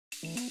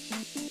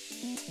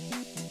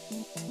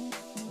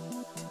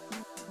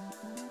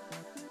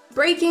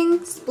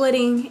Breaking,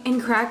 splitting,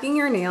 and cracking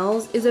your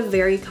nails is a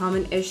very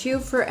common issue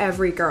for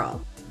every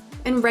girl.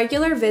 And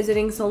regular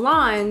visiting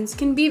salons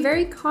can be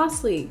very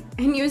costly,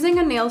 and using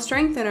a nail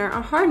strengthener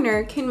or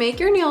hardener can make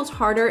your nails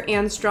harder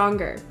and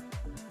stronger.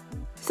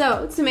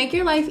 So, to make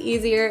your life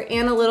easier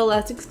and a little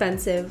less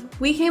expensive,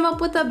 we came up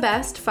with the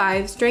best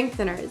 5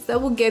 strengtheners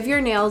that will give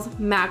your nails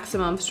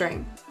maximum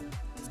strength.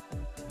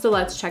 So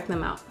let's check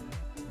them out.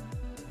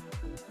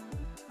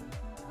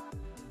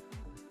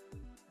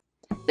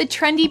 The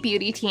trendy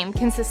beauty team,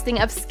 consisting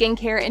of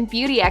skincare and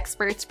beauty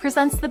experts,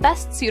 presents the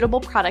best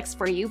suitable products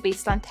for you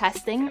based on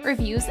testing,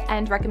 reviews,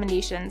 and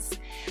recommendations.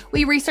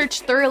 We research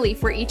thoroughly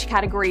for each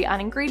category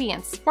on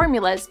ingredients,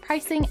 formulas,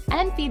 pricing,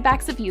 and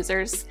feedbacks of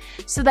users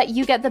so that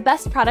you get the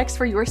best products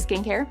for your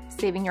skincare,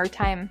 saving your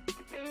time.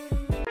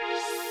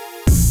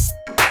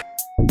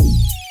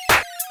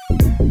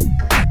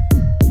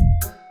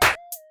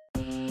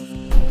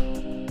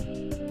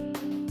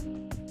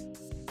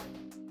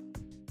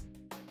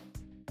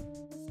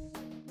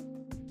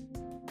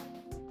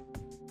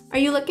 Are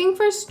you looking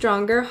for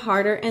stronger,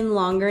 harder, and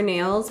longer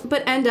nails,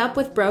 but end up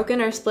with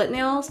broken or split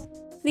nails?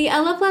 The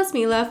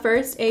Ella+Mila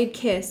First Aid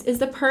Kiss is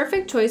the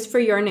perfect choice for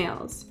your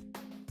nails.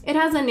 It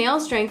has a nail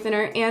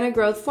strengthener and a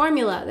growth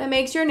formula that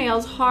makes your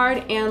nails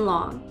hard and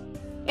long.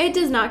 It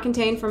does not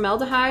contain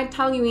formaldehyde,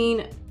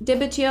 toluene,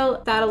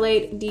 dimethyl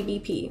phthalate,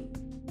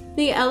 DBP.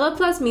 The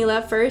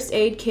Ella+Mila First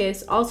Aid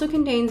Kiss also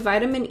contains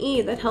vitamin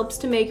E that helps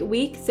to make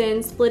weak,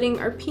 thin, splitting,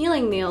 or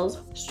peeling nails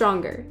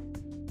stronger.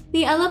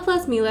 The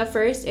Ella+Mila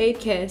First Aid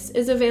Kiss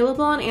is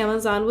available on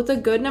Amazon with a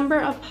good number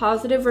of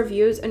positive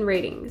reviews and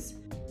ratings.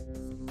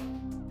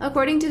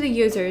 According to the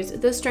users,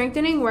 the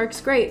strengthening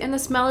works great and the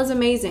smell is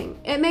amazing.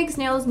 It makes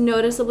nails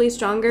noticeably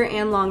stronger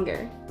and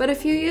longer, but a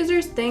few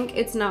users think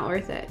it's not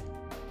worth it.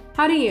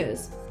 How to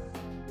use?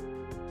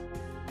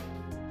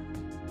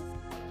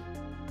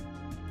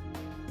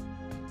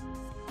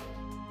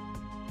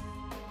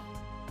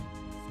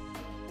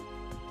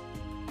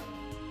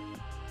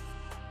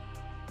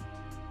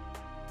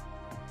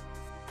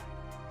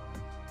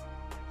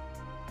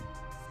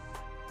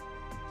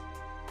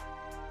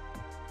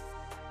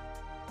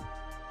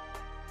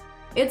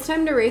 It's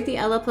time to rate the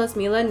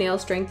Ella+Mila Nail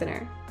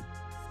Strengthener.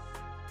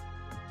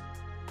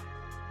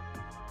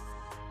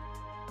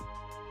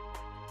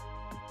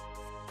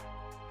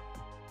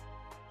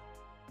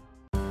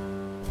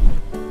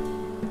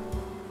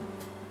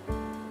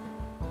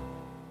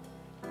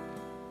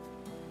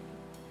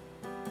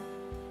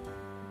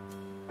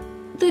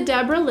 The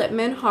Deborah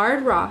Lippmann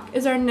Hard Rock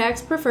is our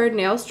next preferred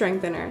nail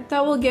strengthener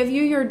that will give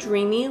you your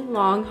dreamy,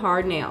 long,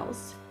 hard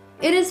nails.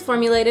 It is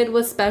formulated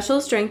with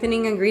special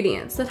strengthening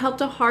ingredients that help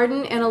to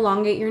harden and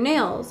elongate your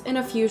nails in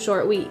a few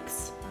short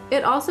weeks.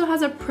 It also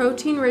has a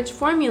protein-rich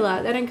formula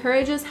that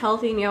encourages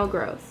healthy nail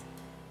growth.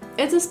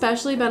 It's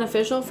especially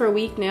beneficial for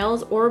weak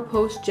nails or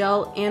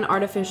post-gel and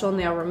artificial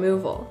nail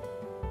removal.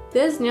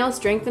 This nail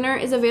strengthener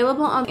is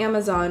available on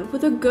Amazon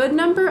with a good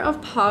number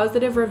of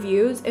positive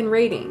reviews and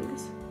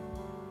ratings.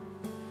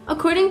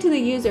 According to the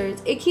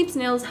users, it keeps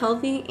nails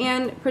healthy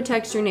and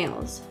protects your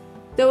nails,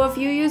 though a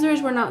few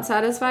users were not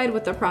satisfied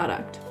with the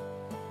product.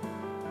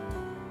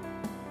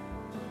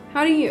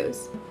 How to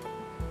use?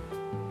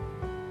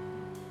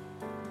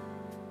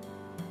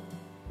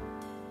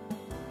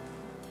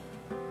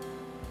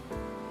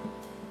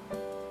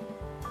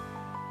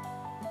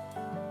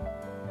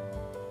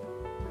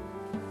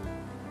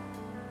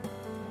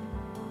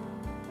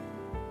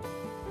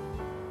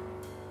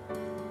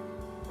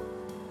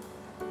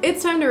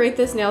 It's time to rate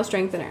this nail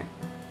strengthener.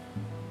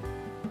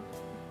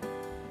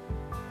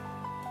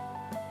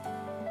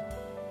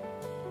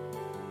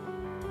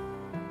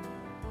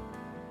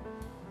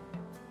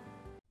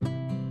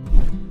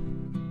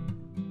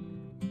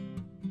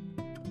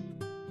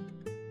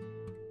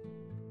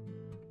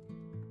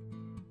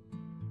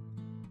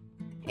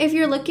 If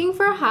you're looking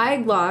for a high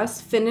gloss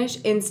finish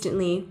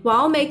instantly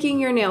while making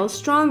your nails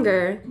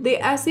stronger, the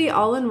Essie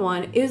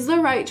All-in-One is the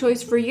right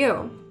choice for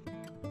you.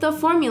 The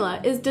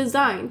formula is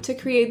designed to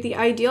create the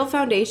ideal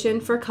foundation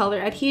for color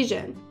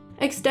adhesion,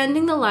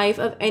 extending the life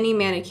of any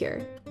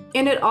manicure.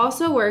 And it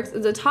also works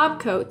as a top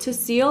coat to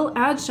seal,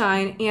 add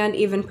shine, and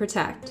even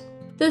protect.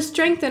 The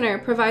strengthener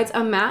provides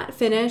a matte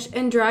finish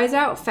and dries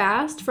out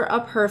fast for a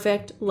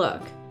perfect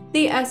look.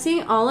 The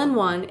Essie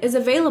All-in-One is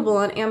available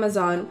on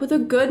Amazon with a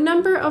good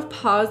number of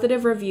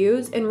positive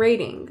reviews and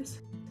ratings.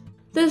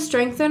 The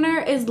strengthener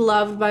is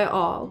loved by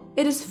all.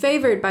 It is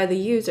favored by the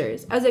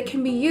users as it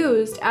can be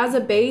used as a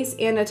base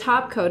and a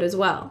top coat as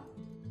well,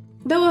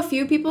 though a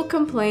few people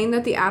complain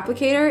that the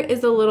applicator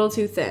is a little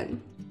too thin.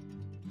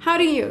 How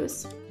to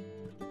use?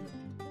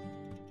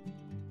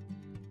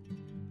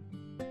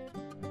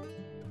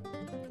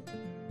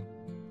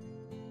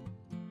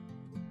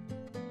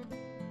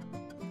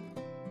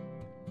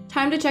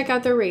 Time to check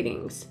out the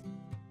ratings.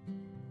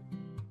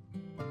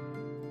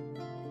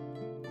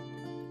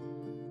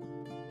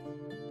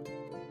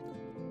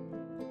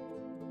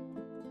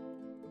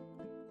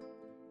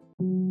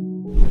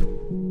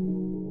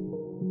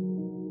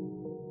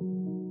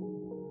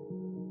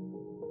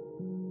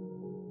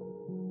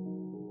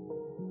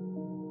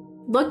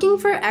 Looking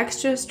for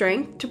extra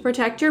strength to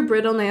protect your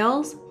brittle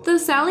nails? The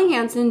Sally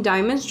Hansen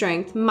Diamond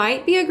Strength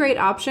might be a great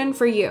option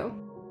for you.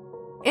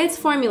 It's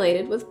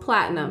formulated with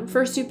platinum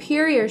for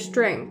superior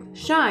strength,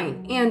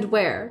 shine, and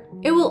wear.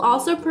 It will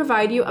also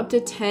provide you up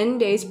to 10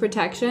 days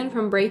protection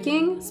from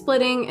breaking,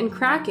 splitting, and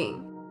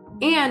cracking.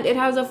 And it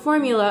has a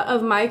formula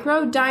of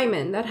micro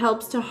diamond that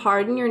helps to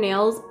harden your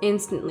nails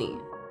instantly.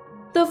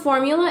 The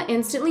formula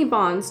instantly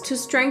bonds to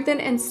strengthen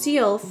and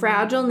seal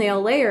fragile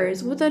nail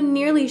layers with a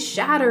nearly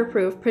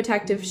shatterproof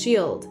protective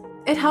shield.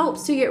 It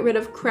helps to get rid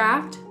of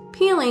cracked,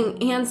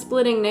 peeling, and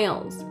splitting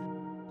nails.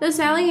 The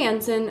Sally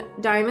Hansen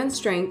Diamond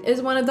Strength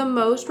is one of the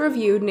most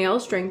reviewed nail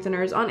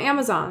strengtheners on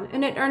Amazon,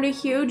 and it earned a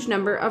huge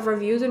number of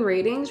reviews and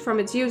ratings from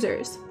its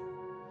users.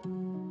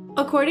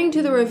 According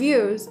to the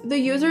reviews, the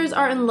users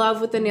are in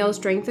love with the nail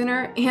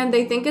strengthener and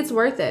they think it's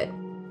worth it.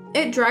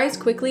 It dries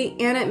quickly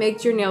and it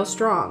makes your nails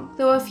strong,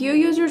 though a few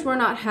users were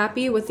not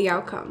happy with the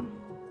outcome.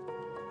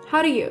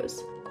 How to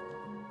use.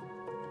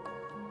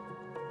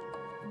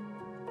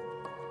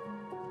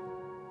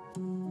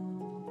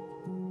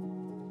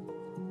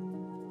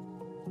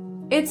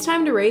 It's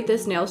time to rate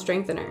this nail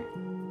strengthener.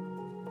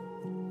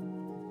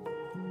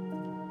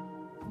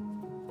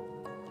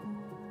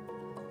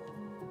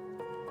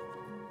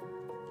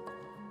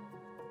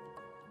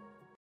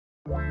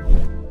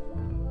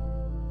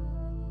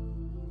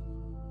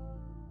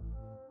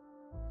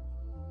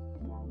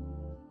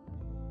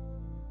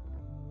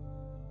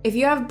 If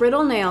you have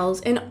brittle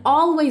nails and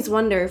always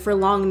wonder for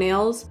long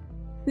nails,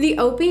 the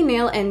OP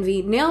Nail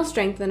Envy Nail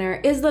Strengthener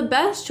is the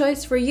best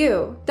choice for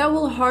you that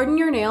will harden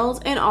your nails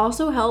and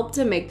also help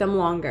to make them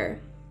longer.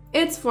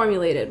 It's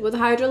formulated with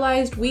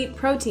hydrolyzed wheat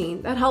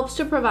protein that helps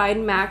to provide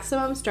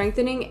maximum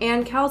strengthening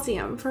and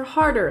calcium for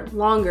harder,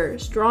 longer,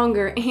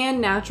 stronger, and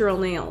natural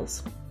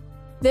nails.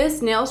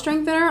 This nail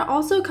strengthener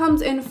also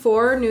comes in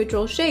 4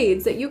 neutral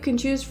shades that you can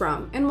choose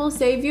from and will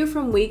save you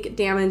from weak,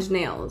 damaged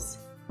nails.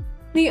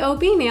 The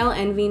OP Nail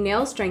Envy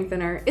Nail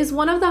Strengthener is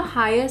one of the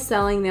highest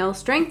selling nail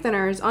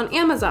strengtheners on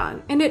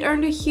Amazon, and it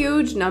earned a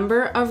huge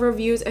number of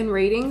reviews and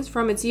ratings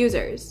from its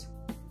users.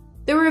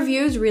 The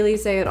reviews really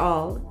say it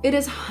all. It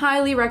is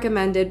highly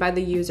recommended by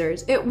the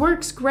users. It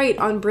works great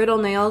on brittle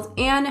nails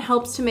and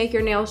helps to make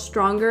your nails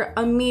stronger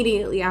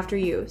immediately after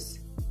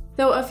use.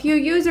 Though a few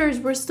users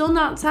were still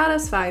not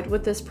satisfied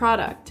with this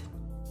product.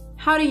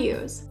 How to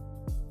use.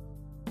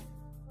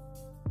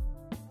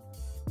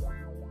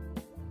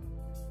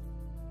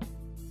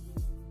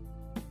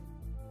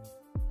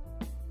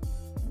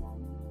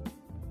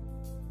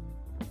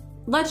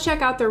 Let's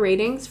check out the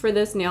ratings for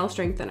this nail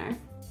strengthener.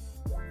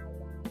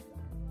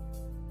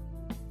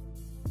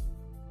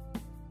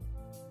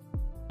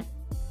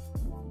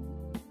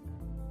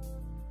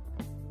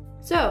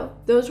 So,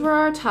 those were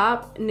our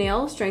top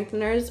nail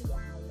strengtheners.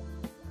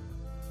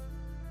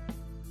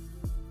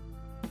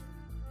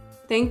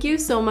 Thank you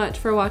so much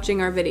for watching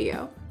our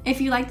video.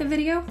 If you liked the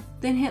video,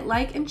 then hit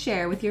like and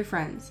share with your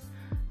friends.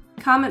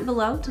 Comment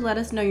below to let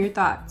us know your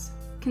thoughts.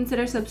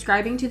 Consider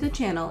subscribing to the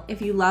channel if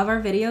you love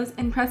our videos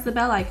and press the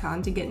bell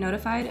icon to get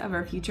notified of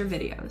our future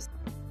videos.